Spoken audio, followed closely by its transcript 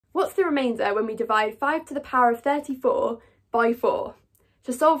What's the remainder when we divide 5 to the power of 34 by 4?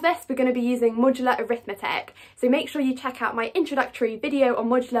 To solve this, we're going to be using modular arithmetic, so make sure you check out my introductory video on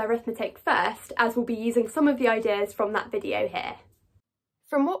modular arithmetic first, as we'll be using some of the ideas from that video here.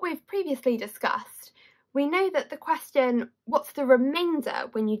 From what we've previously discussed, we know that the question, what's the remainder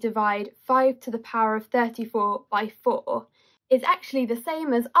when you divide 5 to the power of 34 by 4, is actually the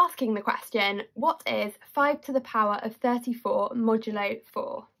same as asking the question, what is 5 to the power of 34 modulo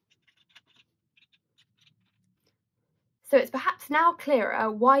 4? So it's perhaps now clearer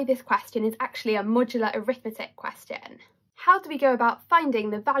why this question is actually a modular arithmetic question. How do we go about finding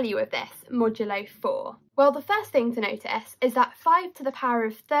the value of this modulo 4? Well, the first thing to notice is that 5 to the power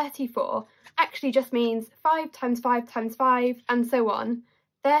of 34 actually just means 5 times 5 times 5 and so on,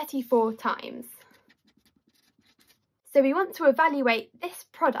 34 times. So we want to evaluate this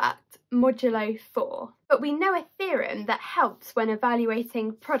product modulo 4, but we know a theorem that helps when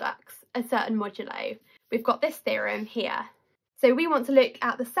evaluating products a certain modulo. We've got this theorem here. So we want to look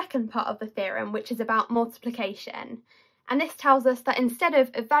at the second part of the theorem, which is about multiplication. And this tells us that instead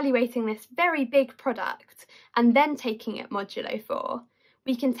of evaluating this very big product and then taking it modulo 4,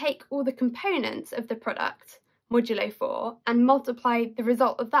 we can take all the components of the product modulo 4 and multiply the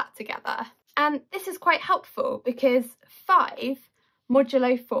result of that together. And this is quite helpful because 5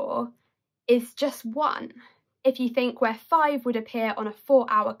 modulo 4 is just 1. If you think where 5 would appear on a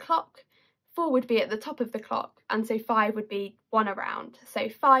 4-hour clock, 4 would be at the top of the clock, and so 5 would be 1 around. So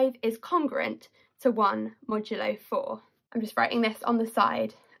 5 is congruent to 1 modulo 4. I'm just writing this on the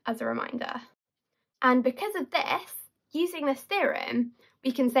side as a reminder. And because of this, using this theorem,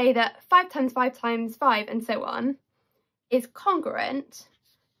 we can say that 5 times 5 times 5 and so on is congruent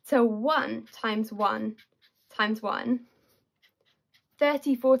to 1 times 1 times 1,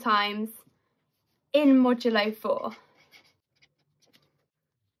 34 times in modulo 4.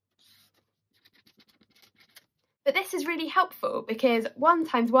 But this is really helpful because 1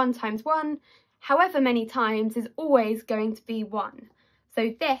 times 1 times 1, however many times, is always going to be 1.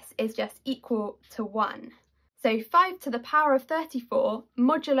 So this is just equal to 1. So 5 to the power of 34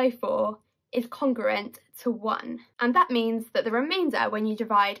 modulo 4 is congruent to 1. And that means that the remainder when you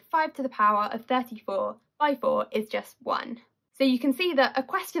divide 5 to the power of 34 by 4 is just 1. So you can see that a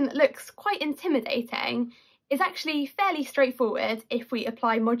question that looks quite intimidating is actually fairly straightforward if we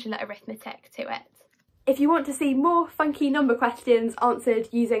apply modular arithmetic to it. If you want to see more funky number questions answered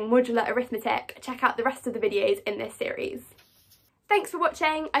using modular arithmetic, check out the rest of the videos in this series. Thanks for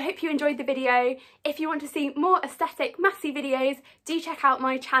watching, I hope you enjoyed the video. If you want to see more aesthetic mathsy videos, do check out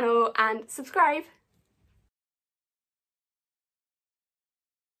my channel and subscribe.